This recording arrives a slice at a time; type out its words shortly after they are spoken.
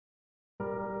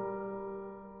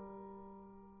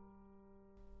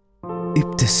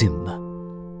ابتسم.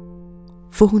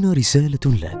 فهنا رسالة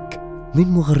لك من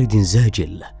مغرد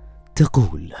زاجل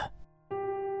تقول: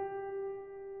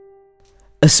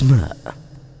 أسماء،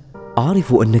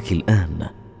 أعرف أنك الآن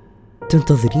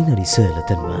تنتظرين رسالة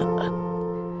ما.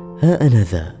 ها أنا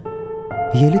ذا،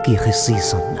 هي لك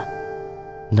خصيصا.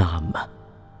 نعم،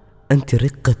 أنت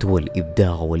الرقة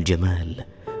والإبداع والجمال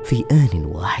في آن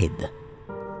واحد.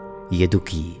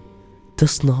 يدك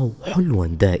تصنع حلوا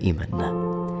دائما،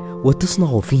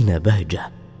 وتصنع فينا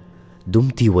بهجة.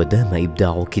 دمت ودام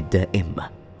إبداعك الدائم.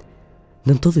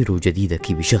 ننتظر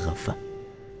جديدك بشغف،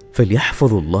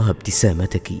 فليحفظ الله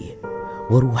ابتسامتك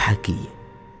وروحك.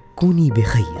 كوني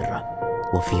بخير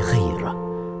وفي خير،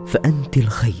 فأنت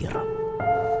الخير.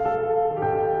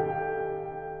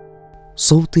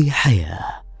 صوت حياة،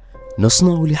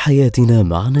 نصنع لحياتنا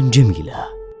معنى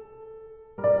جميلة.